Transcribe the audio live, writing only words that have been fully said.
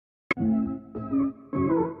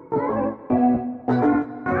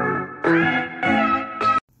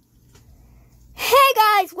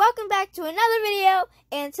back to another video,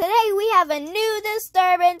 and today we have a new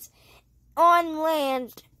disturbance on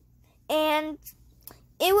land, and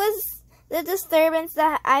it was the disturbance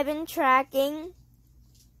that I've been tracking,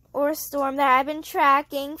 or storm that I've been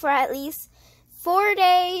tracking for at least 4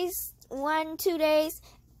 days, 2 days,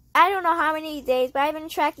 I don't know how many days, but I've been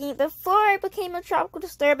tracking it before it became a tropical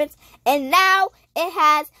disturbance, and now it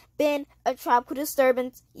has been a tropical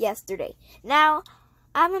disturbance yesterday. Now,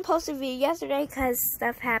 I haven't posted a video yesterday because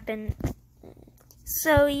stuff happened.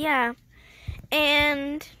 So, yeah.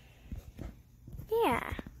 And,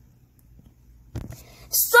 yeah.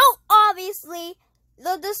 So, obviously,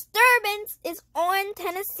 the disturbance is on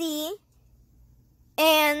Tennessee.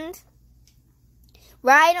 And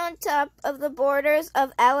right on top of the borders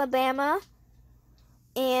of Alabama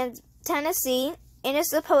and Tennessee. And it's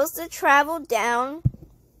supposed to travel down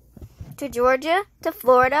to Georgia, to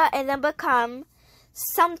Florida, and then become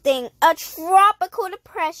something, a tropical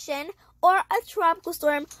depression or a tropical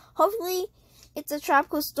storm. Hopefully it's a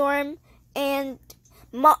tropical storm, and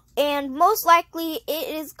most likely it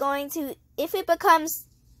is going to, if it becomes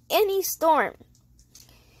any storm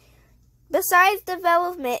besides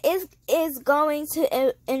development, is going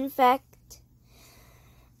to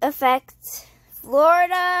affect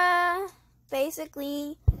Florida,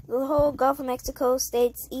 basically the whole Gulf of Mexico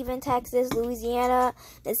states, even Texas, Louisiana,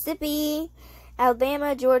 Mississippi,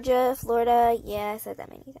 Alabama, Georgia, Florida. Yeah, I said that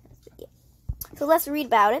many times. But yeah. So let's read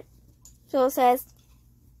about it. So it says,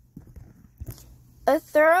 a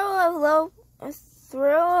throw of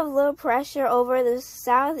low pressure over the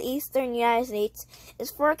southeastern United States is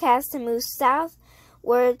forecast to move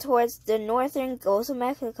southward towards the northern Gulf of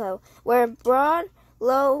Mexico, where broad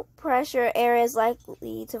low pressure area is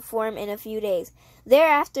likely to form in a few days.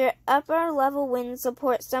 Thereafter, upper level winds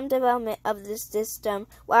support some development of this system,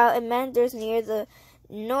 while it meanders near the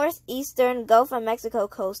northeastern Gulf of Mexico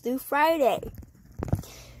coast through Friday.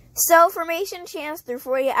 So, formation chance through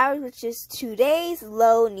 48 hours, which is 2 days,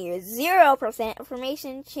 low near 0%.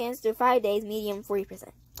 Formation chance through 5 days, medium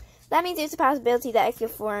 40%. That means there's a possibility that it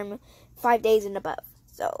could form 5 days and above.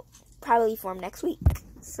 So, probably form next week.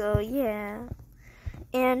 So, yeah.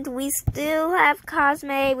 And we still have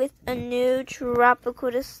Cosme with a new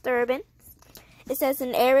tropical disturbance. It says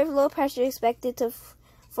an area of low pressure expected to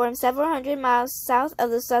form several hundred miles south of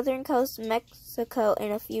the southern coast of Mexico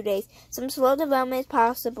in a few days. Some slow development is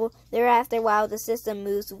possible thereafter while the system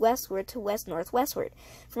moves westward to west-northwestward.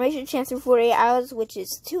 Formation chance through 48 hours, which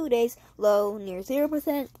is 2 days, low near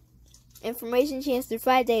 0%. Information chance through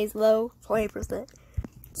 5 days, low 20%.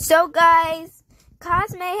 So, guys,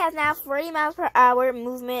 Cosme has now 40 miles per hour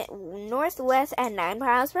movement northwest at 9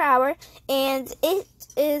 miles per hour, and it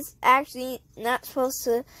is actually not supposed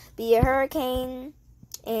to be a hurricane,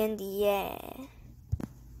 and yeah.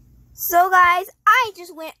 So guys, I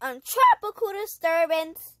just went on tropical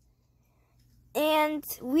disturbance, and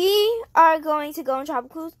we are going to go on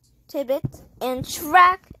tropical tidbits and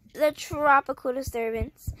track the tropical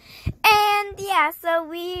disturbance. And yeah, so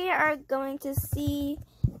we are going to see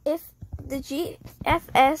if the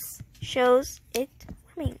GFS shows it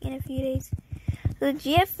forming in a few days. The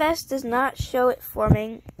GFS does not show it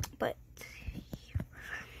forming, but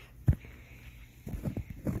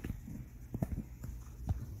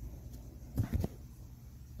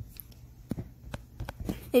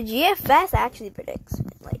the GFS actually predicts it,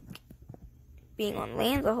 like, being on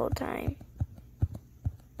land the whole time.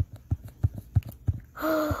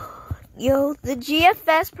 Yo, the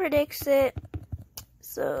GFS predicts it.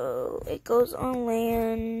 So, it goes on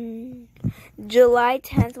land July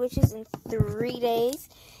 10th, which is in 3 days.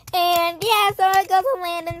 And, yeah, so it goes on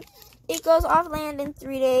land, and it goes off land in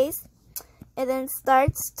 3 days. And then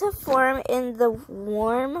starts to form in the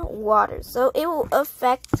warm waters. So, it will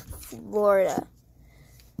affect Florida.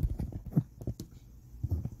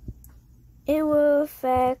 It will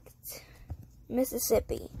affect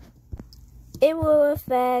Mississippi. It will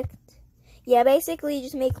affect, yeah, basically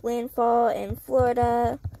just make landfall in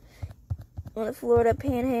Florida, on the Florida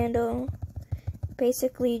panhandle.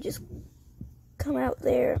 Basically just come out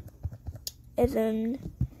there, and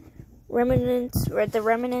then the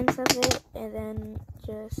remnants of it, and then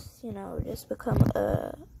just, just become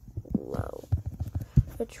a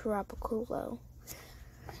tropical low.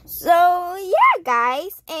 So, yeah,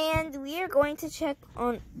 guys, and we are going to check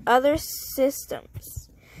on other systems.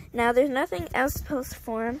 Now, there's nothing else supposed to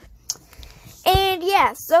form. And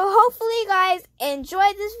yeah, so hopefully, guys,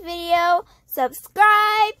 enjoyed this video.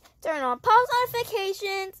 Subscribe, turn on post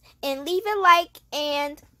notifications, and leave a like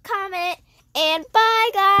and comment. And bye,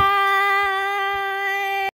 guys.